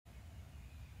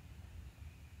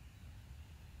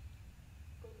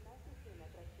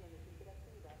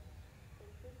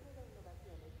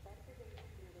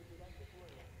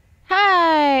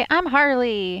Hi, I'm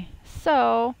Harley.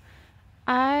 So,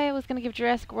 I was going to give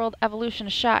Jurassic World Evolution a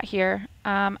shot here.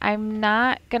 I'm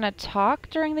not going to talk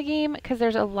during the game because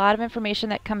there's a lot of information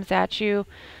that comes at you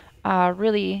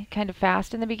really kind of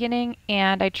fast in the beginning.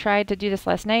 And I tried to do this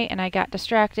last night and I got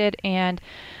distracted and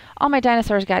all my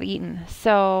dinosaurs got eaten.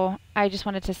 So, I just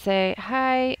wanted to say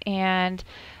hi and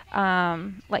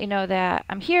let you know that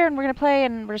I'm here and we're going to play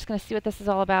and we're just going to see what this is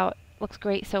all about. Looks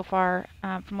great so far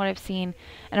from what I've seen,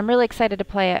 and I'm really excited to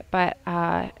play it, but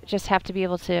just have to be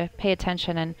able to pay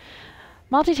attention, and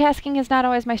multitasking is not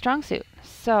always my strong suit.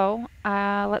 So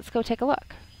let's go take a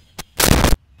look.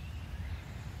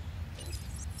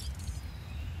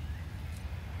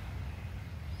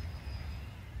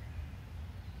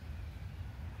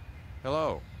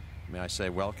 Hello. May I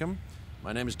say welcome?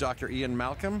 My name is Dr. Ian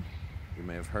Malcolm. You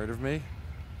may have heard of me.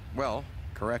 Well,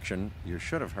 correction, you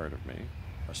should have heard of me,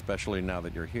 especially now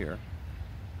that you're here.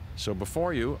 So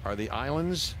before you are the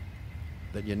islands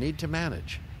that you need to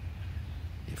manage,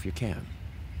 if you can.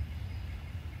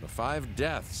 The 5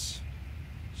 deaths.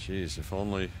 Jeez, if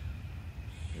only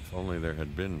there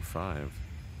had been 5.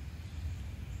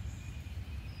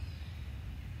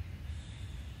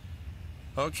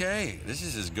 Okay, this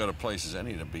is as good a place as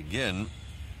any to begin.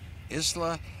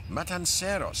 Isla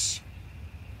Matanceros.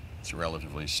 It's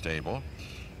relatively stable.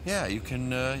 Yeah, you can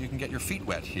get your feet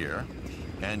wet here,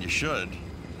 and you should,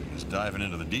 because diving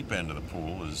into the deep end of the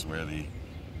pool is where the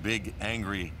big,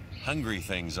 angry, hungry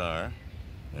things are,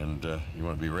 and you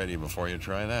want to be ready before you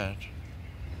try that.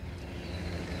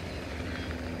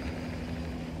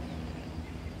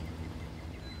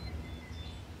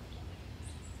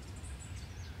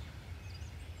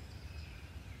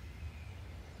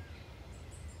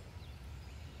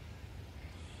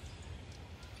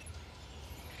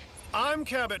 I'm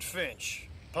Cabot Finch,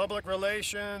 Public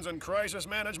Relations and Crisis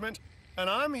Management, and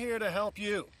I'm here to help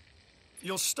you.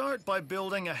 You'll start by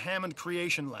building a Hammond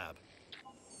Creation Lab.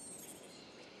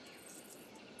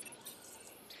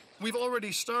 We've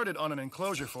already started on an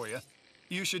enclosure for you.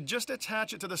 You should just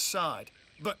attach it to the side.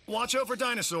 But watch out for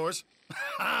dinosaurs.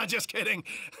 Just kidding.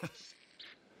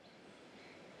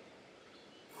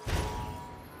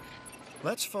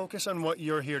 Let's focus on what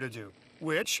you're here to do,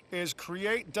 which is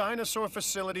create dinosaur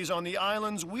facilities on the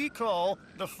islands we call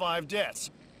the 5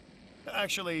 Deaths.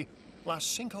 Actually, Las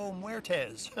Cinco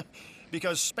Muertes,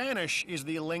 because Spanish is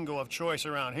the lingo of choice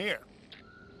around here.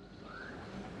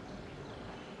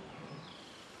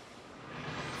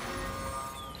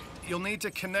 You'll need to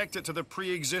connect it to the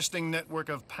pre-existing network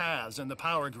of paths in the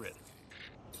power grid.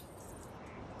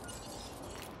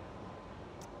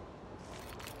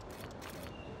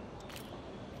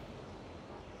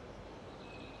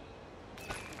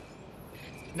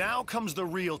 Now comes the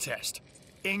real test,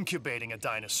 incubating a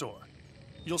dinosaur.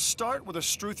 You'll start with a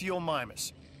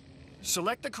Struthiomimus.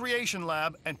 Select the creation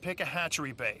lab and pick a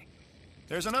hatchery bay.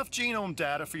 There's enough genome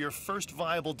data for your first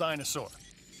viable dinosaur.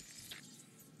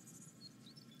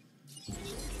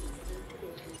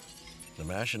 The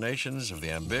machinations of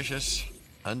the ambitious,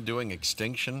 undoing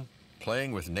extinction,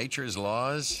 playing with nature's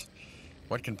laws.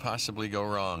 What can possibly go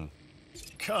wrong?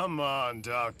 Come on,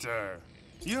 Doctor.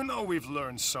 You know we've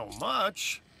learned so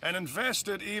much and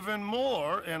invested even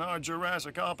more in our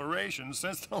Jurassic operations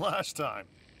since the last time.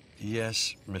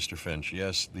 Yes, Mr. Finch,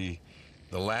 yes, the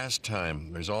last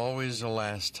time. There's always a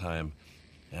last time,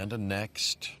 and a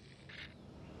next.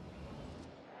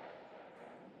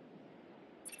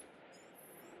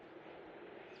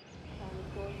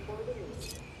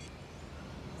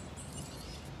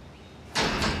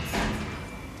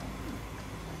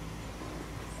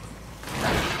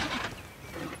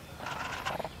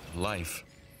 Life,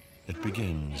 it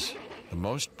begins. The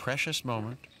most precious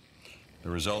moment, the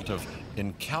result of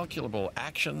incalculable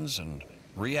actions and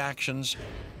reactions,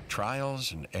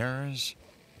 trials and errors,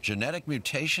 genetic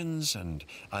mutations and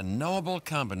unknowable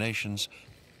combinations,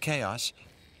 chaos,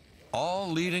 all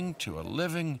leading to a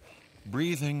living,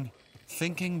 breathing,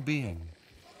 thinking being,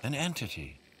 an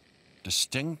entity,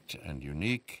 distinct and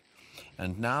unique,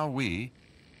 and now we,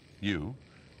 you,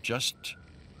 just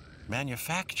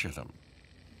manufacture them.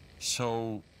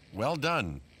 So, well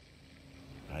done,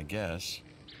 I guess.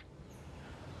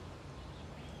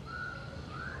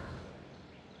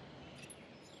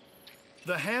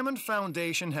 The Hammond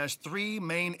Foundation has 3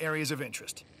 main areas of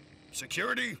interest: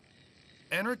 security,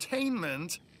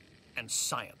 entertainment, and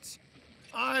science.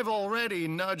 I've already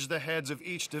nudged the heads of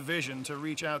each division to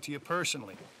reach out to you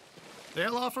personally.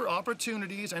 They'll offer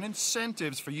opportunities and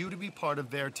incentives for you to be part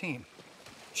of their team.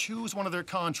 Choose one of their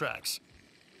contracts.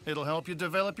 It'll help you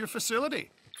develop your facility.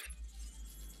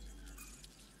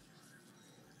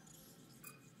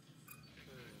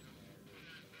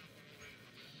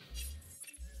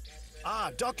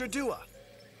 Dr. Dua.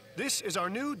 This is our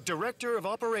new Director of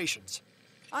Operations.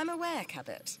 I'm aware,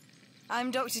 Cabot.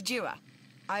 I'm Dr. Dua.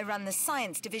 I run the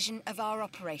science division of our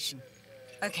operation.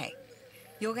 Okay,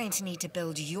 you're going to need to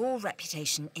build your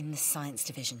reputation in the science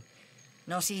division.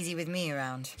 Not easy with me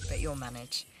around, but you'll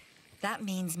manage. That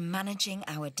means managing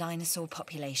our dinosaur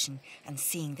population and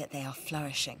seeing that they are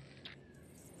flourishing.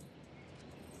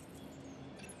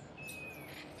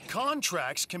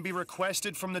 Contracts can be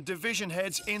requested from the division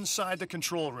heads inside the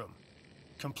control room.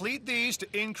 Complete these to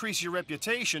increase your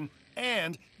reputation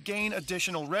and gain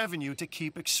additional revenue to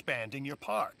keep expanding your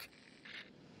park.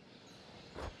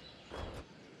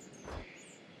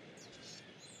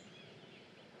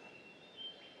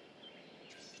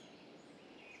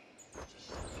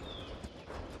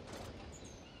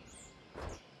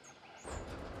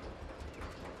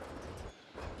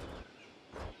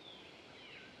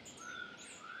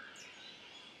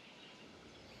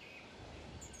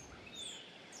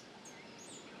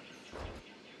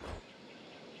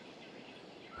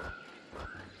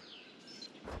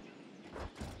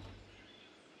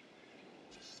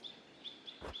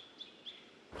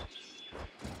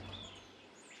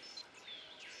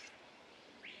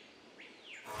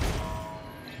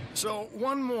 So,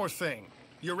 one more thing.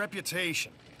 Your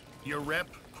reputation. Your rep,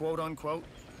 quote unquote.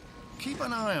 Keep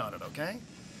an eye on it, okay?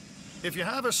 If you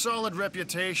have a solid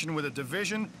reputation with a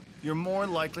division, you're more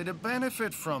likely to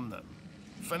benefit from them.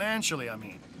 Financially, I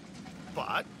mean.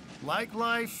 But, like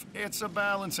life, it's a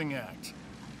balancing act.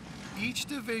 Each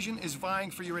division is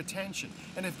vying for your attention,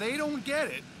 and if they don't get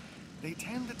it, they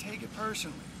tend to take it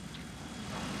personally.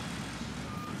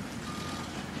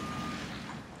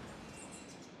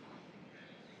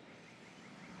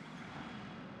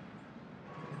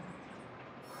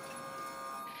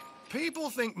 People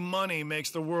think money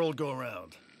makes the world go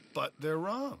round, but they're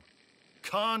wrong.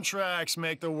 Contracts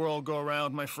make the world go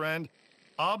round, my friend.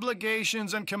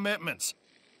 Obligations and commitments.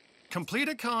 Complete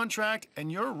a contract and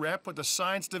your rep with the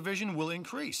science division will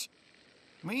increase,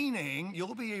 meaning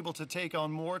you'll be able to take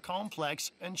on more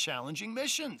complex and challenging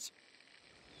missions.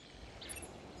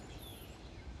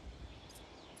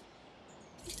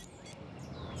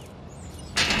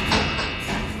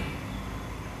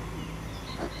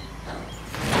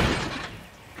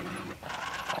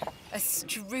 A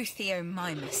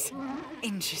Struthiomimus.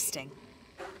 Interesting.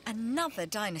 Another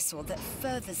dinosaur that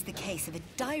furthers the case of a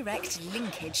direct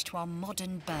linkage to our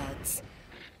modern birds.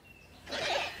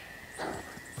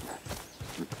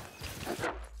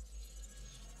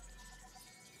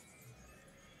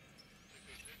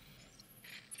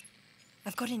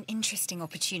 I've got an interesting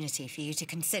opportunity for you to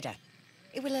consider.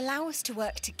 It will allow us to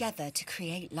work together to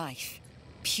create life.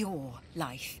 Pure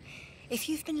life. If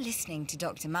you've been listening to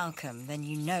Dr. Malcolm, then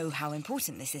you know how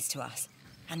important this is to us,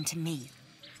 and to me.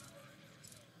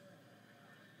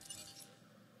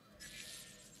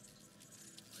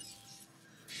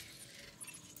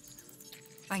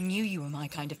 I knew you were my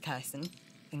kind of person.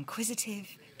 Inquisitive,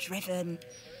 driven,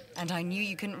 and I knew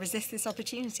you couldn't resist this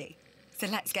opportunity. So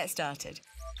let's get started.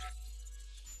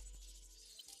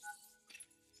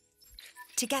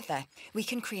 Together, we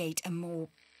can create a more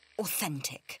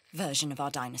authentic version of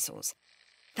our dinosaurs.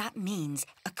 That means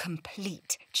a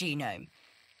complete genome.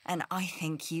 And I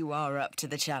think you are up to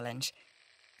the challenge.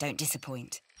 Don't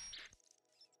disappoint.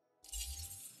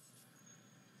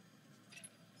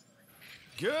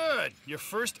 Good! Your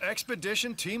first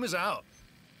expedition team is out.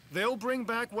 They'll bring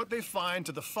back what they find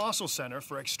to the Fossil Center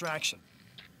for extraction.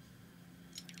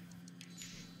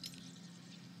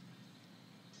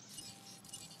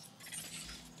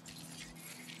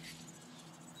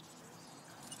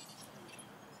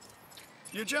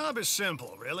 Your job is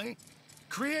simple, really.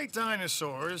 Create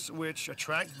dinosaurs which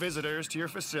attract visitors to your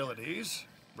facilities,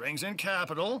 brings in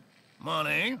capital,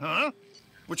 money,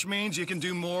 which means you can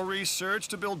do more research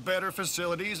to build better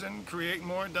facilities and create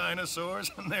more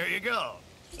dinosaurs, and there you go.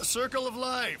 A circle of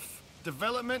life,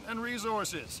 development and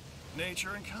resources,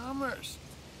 nature and commerce.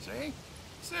 See?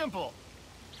 Simple.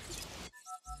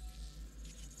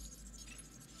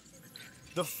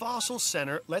 The Fossil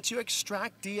Center lets you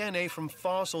extract DNA from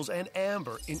fossils and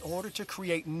amber in order to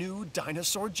create new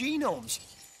dinosaur genomes.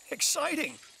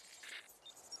 Exciting!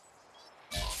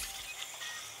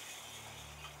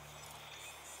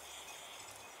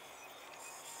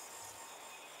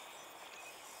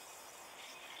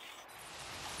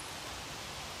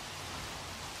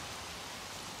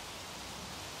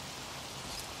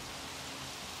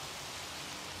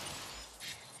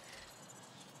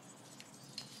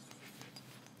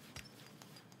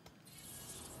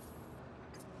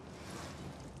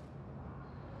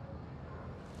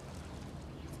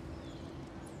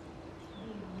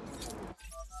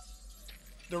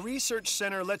 The Research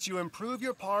Center lets you improve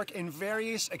your park in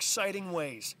various exciting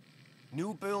ways.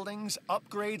 New buildings,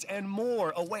 upgrades, and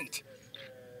more await.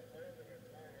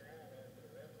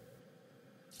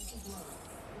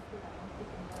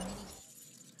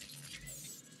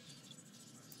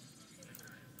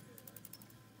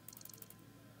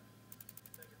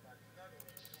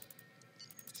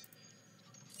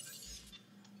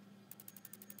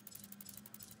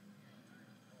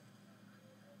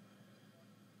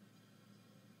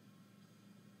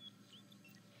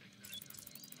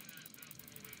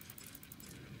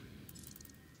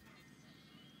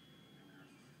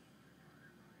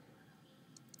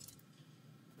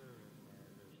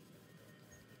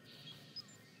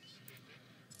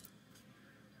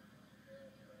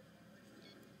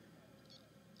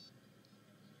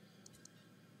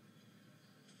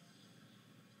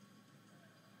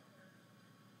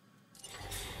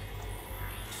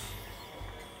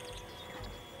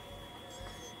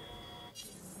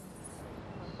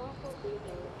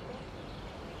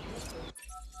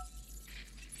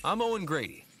 I'm Owen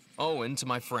Grady. Owen to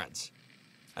my friends.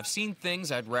 I've seen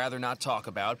things I'd rather not talk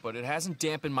about, but it hasn't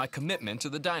dampened my commitment to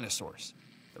the dinosaurs.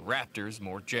 The raptors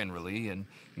more generally, and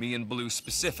me and Blue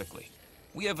specifically.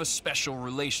 We have a special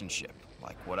relationship,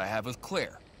 like what I have with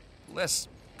Claire. Less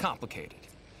complicated.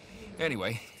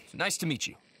 Anyway, nice to meet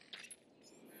you.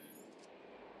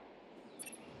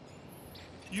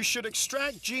 You should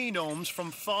extract genomes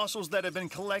from fossils that have been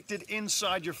collected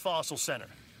inside your fossil center.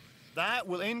 That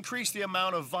will increase the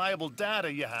amount of viable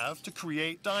data you have to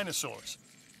create dinosaurs.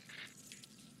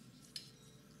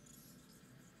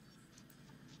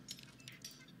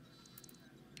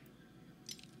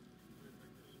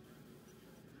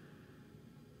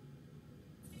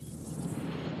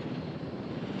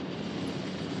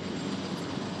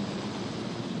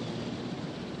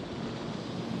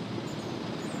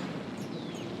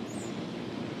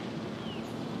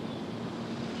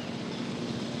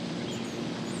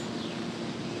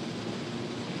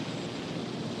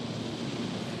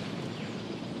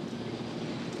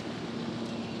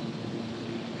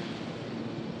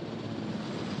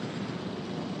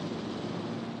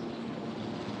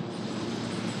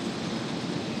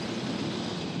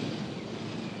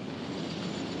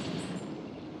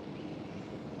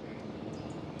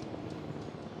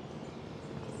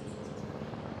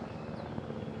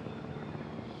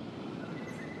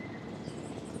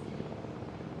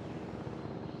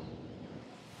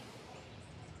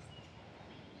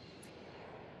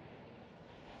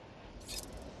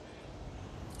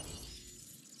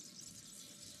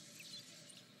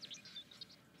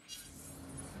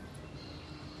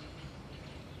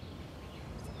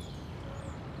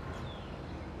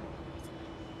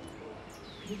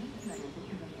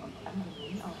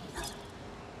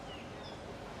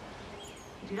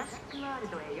 주라시ックワール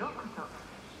ドへようこそ。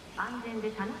安全で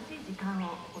楽しい時間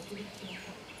をお過ごしくだ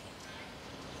さい。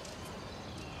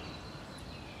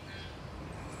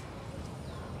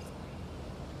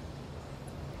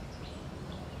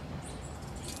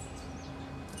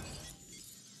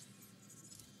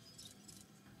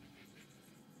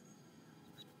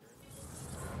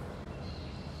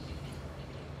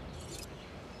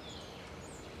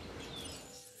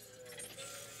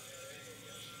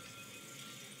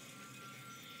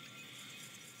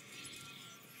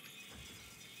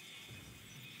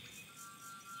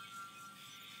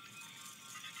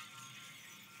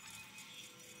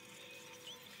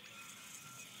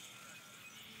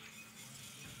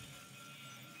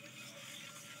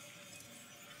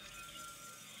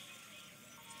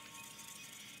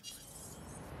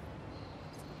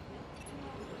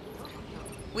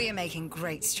We are making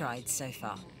great strides so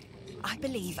far. I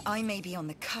believe I may be on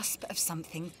the cusp of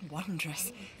something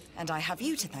wondrous, and I have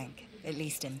you to thank, at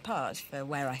least in part, for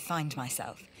where I find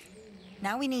myself.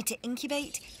 Now we need to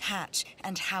incubate, hatch,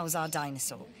 and house our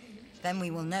dinosaur. Then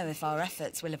we will know if our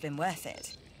efforts will have been worth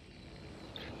it.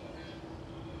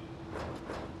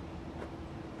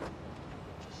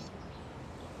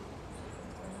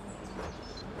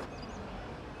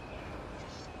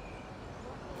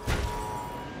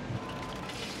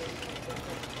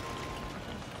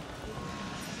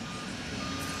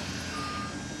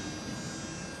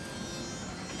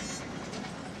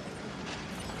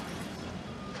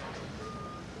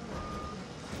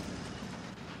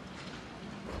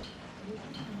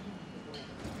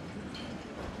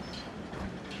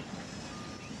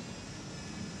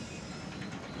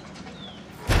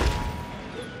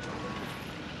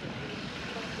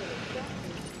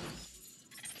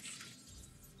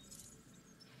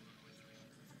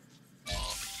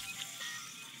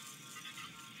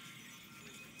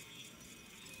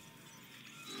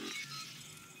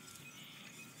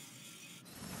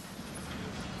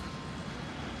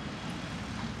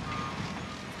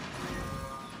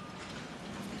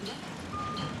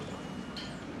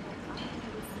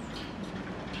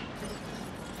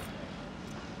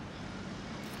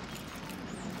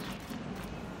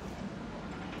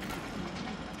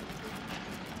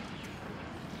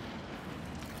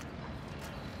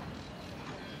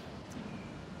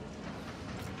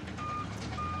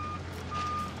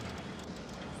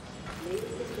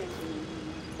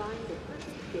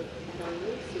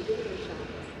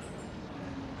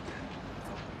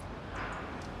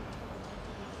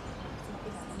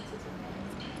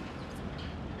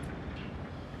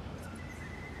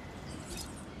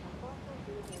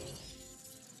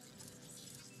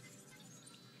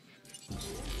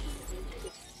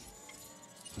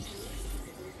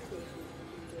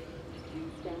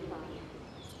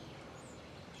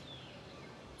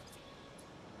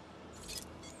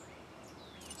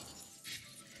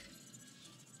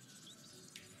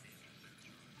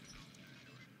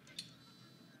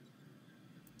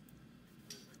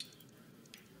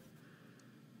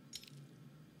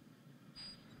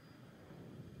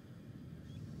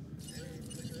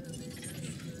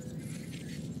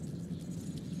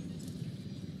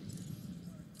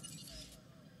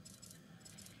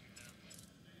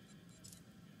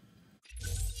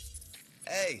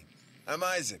 I'm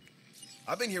Isaac.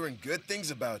 I've been hearing good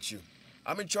things about you.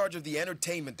 I'm in charge of the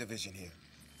entertainment division here.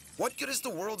 What good is the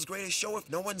world's greatest show if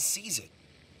no one sees it?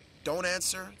 Don't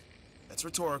answer. That's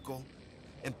rhetorical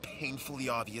and painfully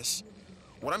obvious.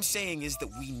 What I'm saying is that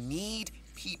we need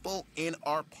people in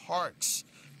our parks.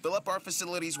 Fill up our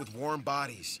facilities with warm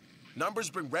bodies. Numbers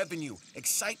bring revenue,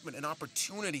 excitement, and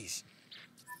opportunities.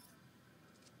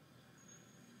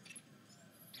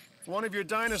 One of your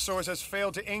dinosaurs has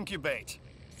failed to incubate.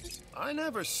 I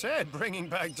never said bringing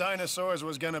back dinosaurs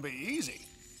was gonna be easy.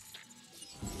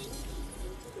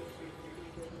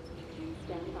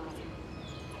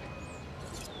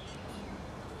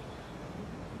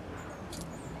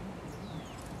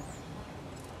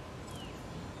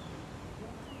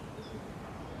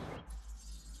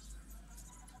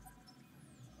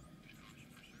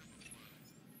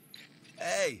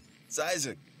 Hey, it's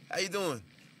Isaac. How you doing?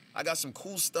 I got some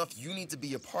cool stuff you need to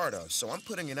be a part of, so I'm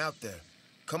putting it out there.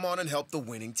 Come on and help the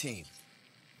winning team.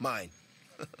 Mine.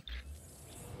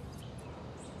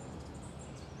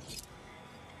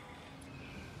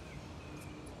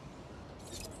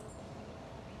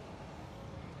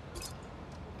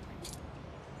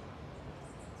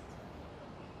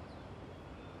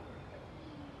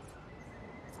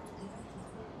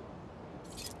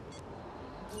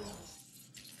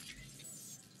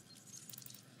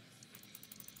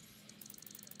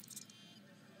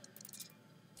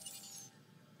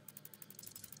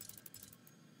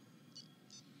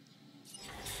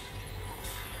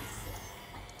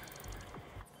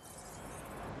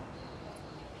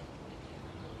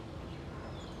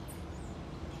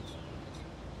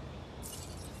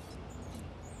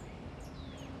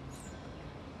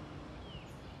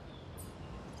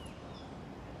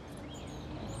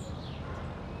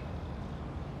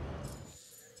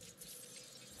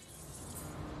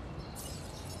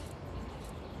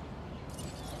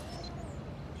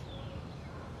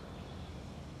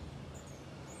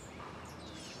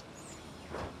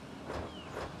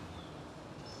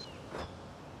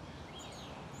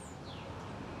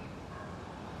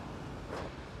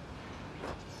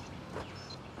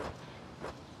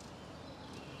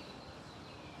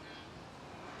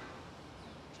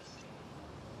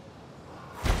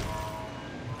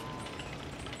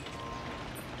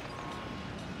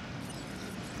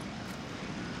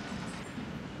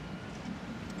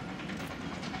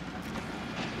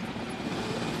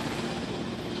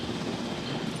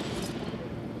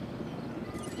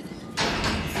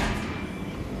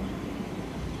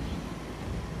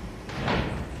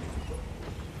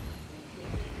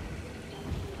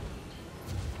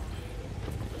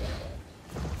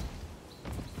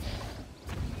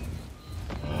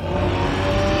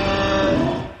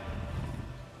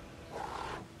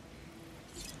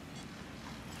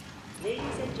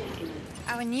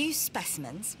 Our new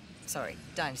specimens,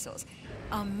 dinosaurs,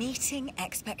 are meeting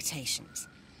expectations,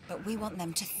 but we want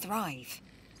them to thrive.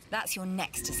 That's your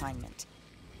next assignment.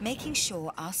 Making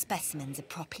sure our specimens are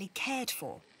properly cared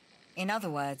for. In other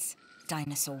words,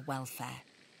 dinosaur welfare.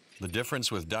 The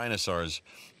difference with dinosaurs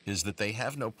is that they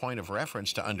have no point of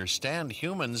reference to understand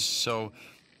humans, so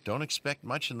don't expect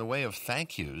much in the way of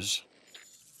thank yous.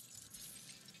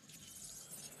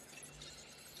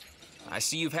 I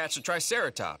see you've hatched a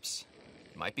Triceratops.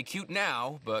 Might be cute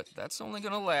now, but that's only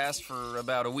gonna last for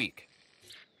about a week.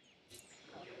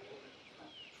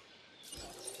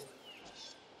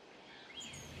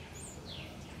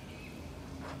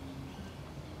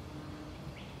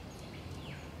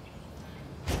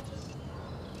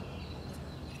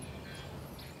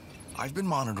 I've been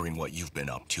monitoring what you've been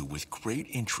up to with great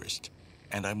interest,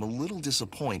 and I'm a little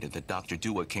disappointed that Dr.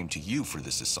 Dua came to you for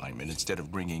this assignment instead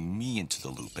of bringing me into the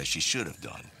loop as she should have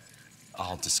done.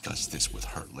 I'll discuss this with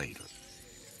her later.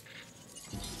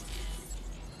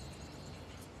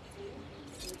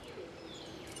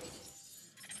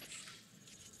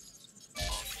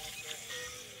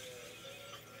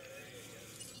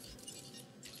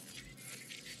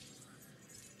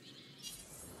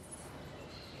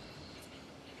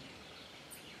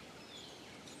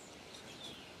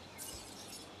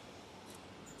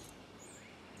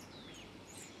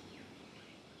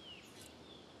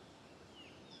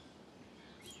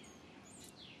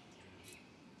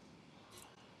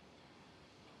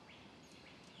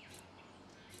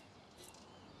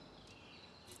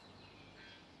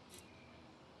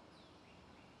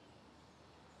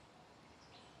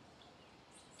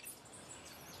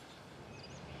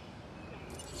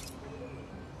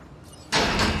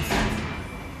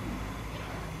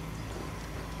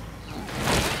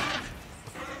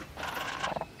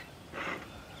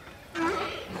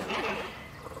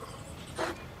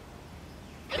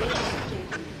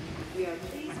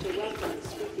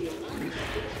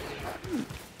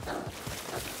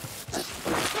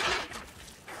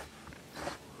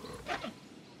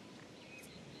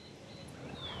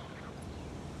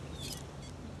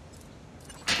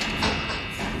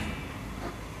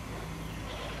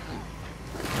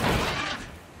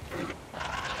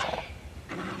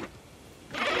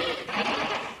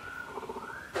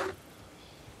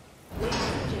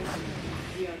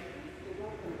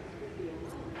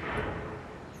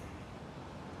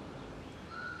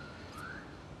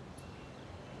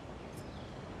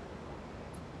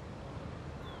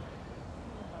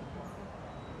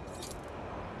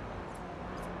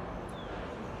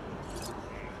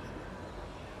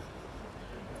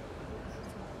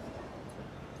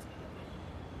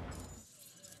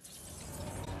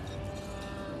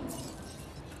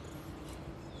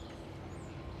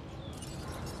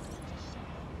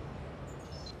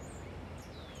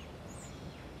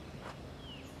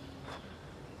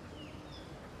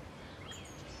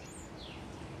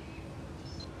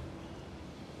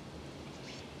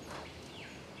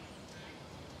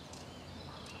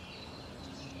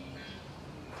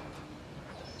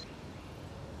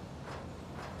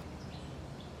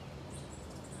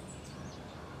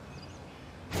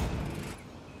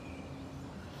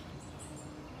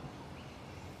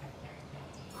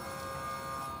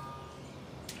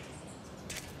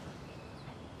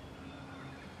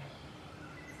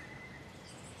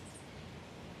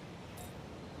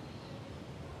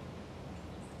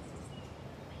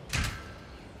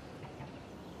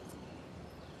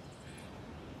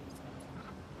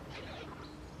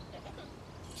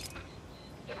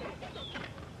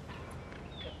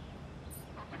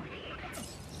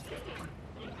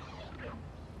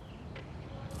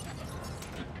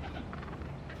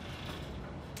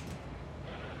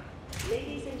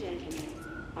 Ladies and gentlemen,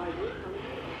 are you hungry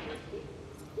or thirsty?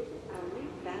 This is our new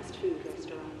fast food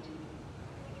restaurant.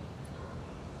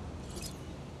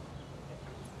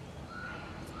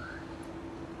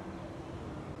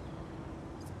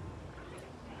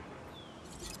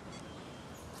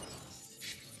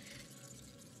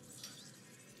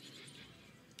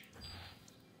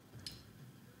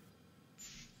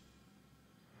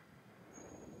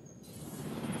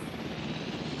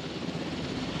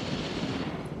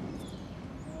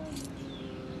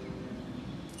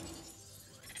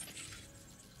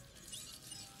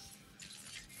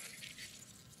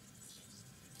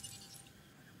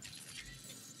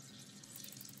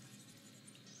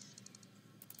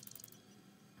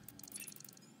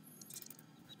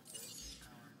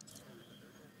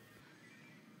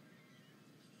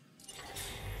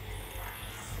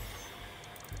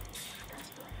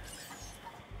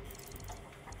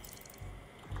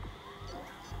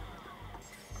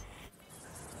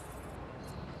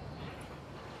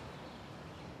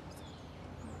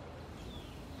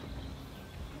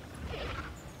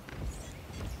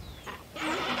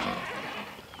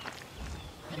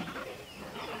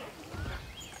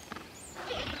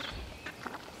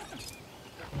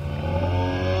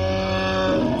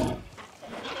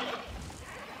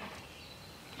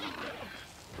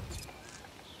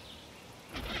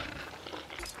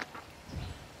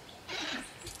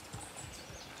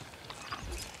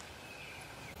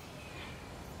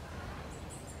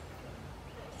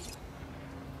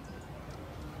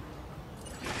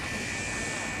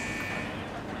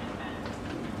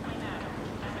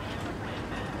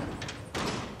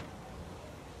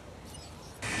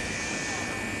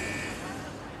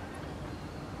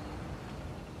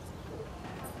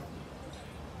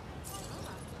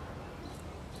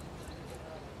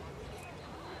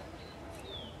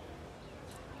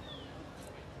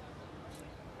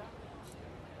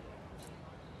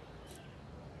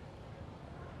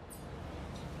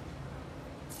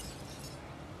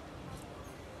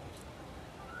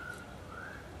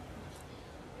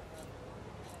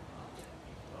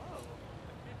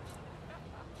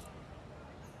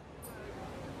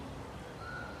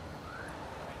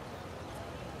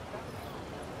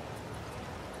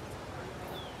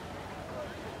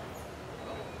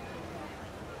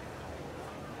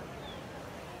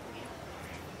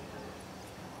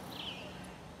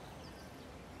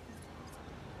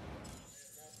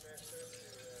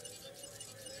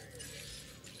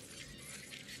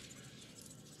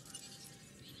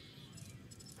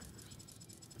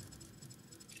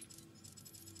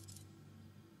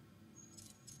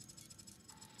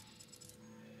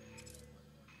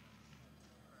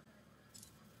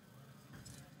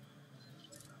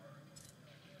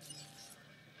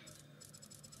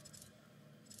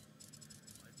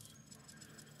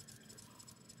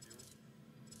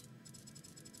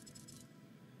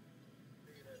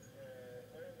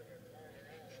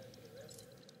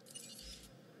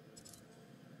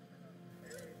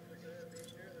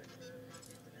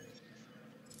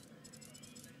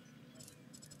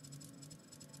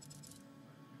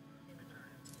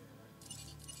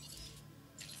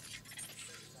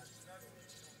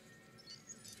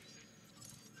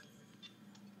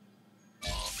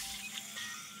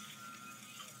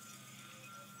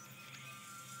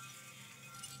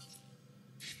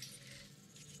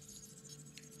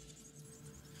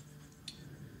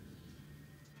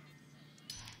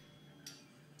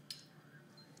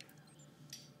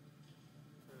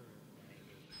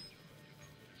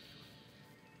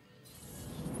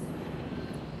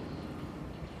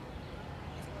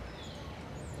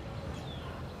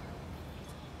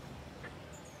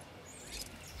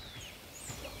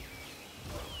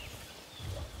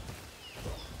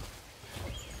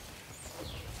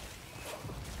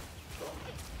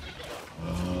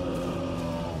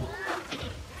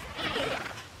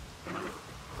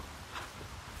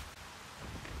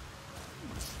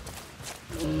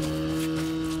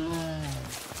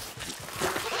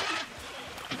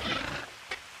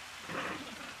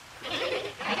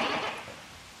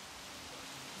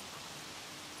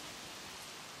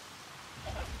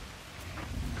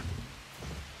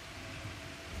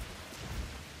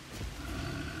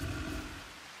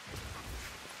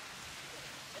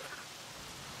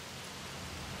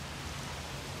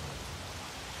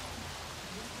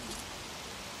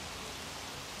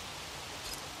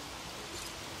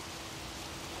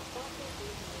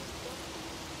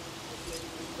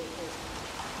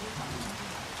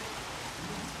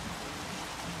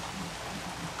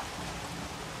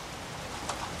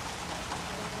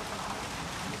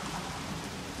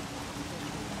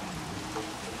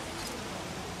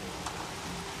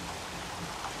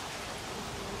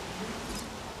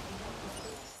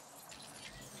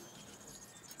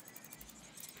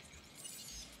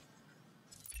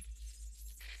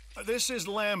 This is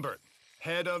Lambert,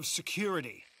 head of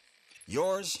security.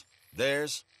 Yours,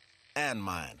 theirs, and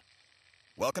mine.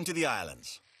 Welcome to the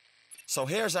islands. So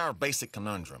here's our basic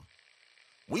conundrum.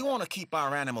 We want to keep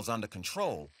our animals under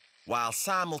control while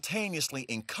simultaneously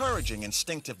encouraging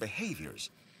instinctive behaviors,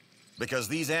 because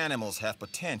these animals have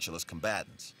potential as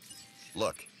combatants.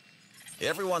 Look,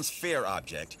 everyone's fear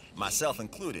object, myself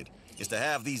included, is to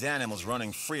have these animals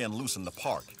running free and loose in the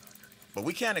park. But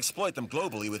we can't exploit them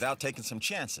globally without taking some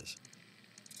chances.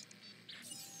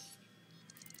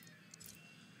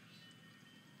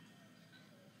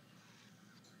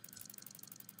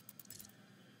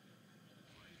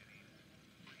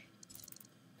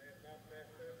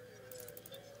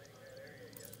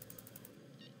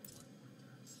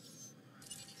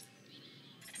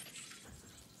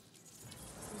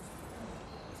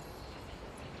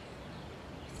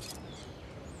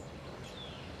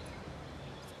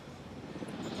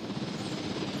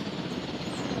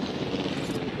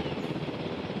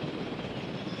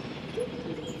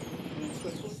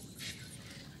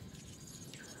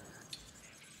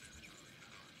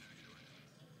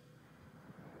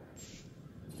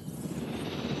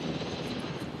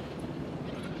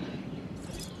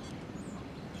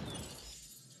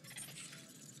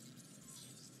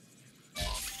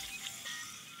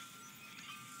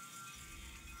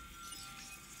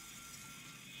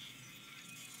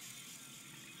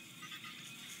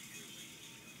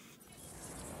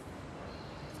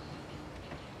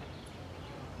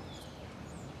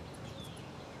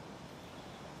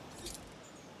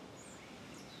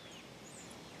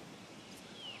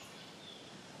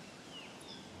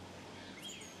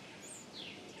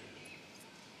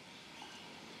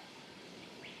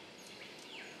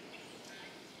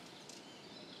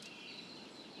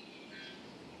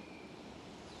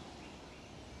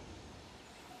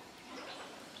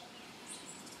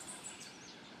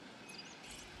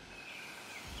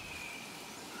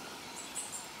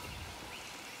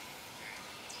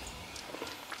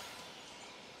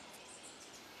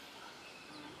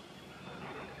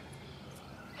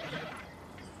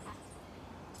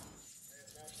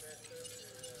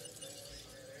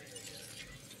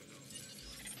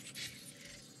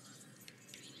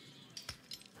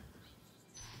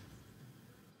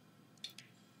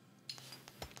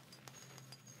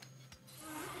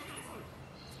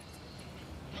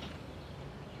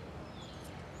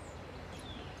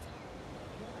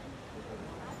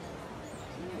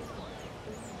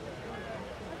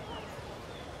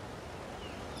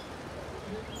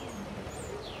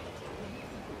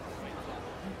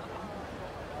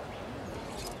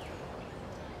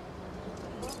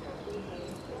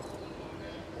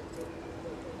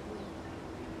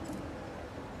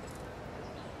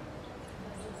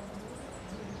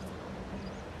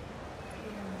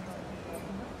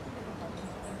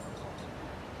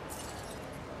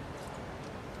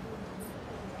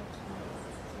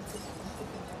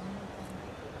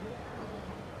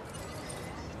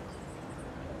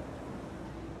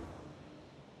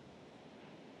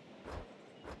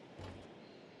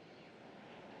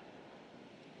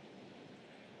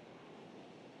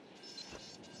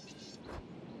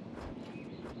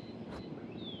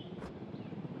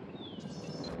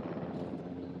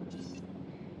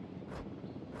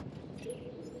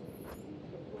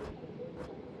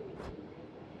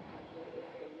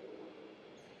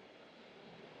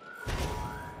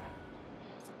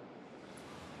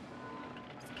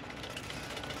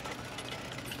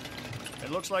 It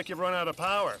looks like you've run out of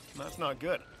power. That's not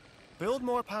good. Build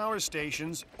more power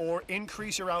stations or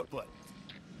increase your output.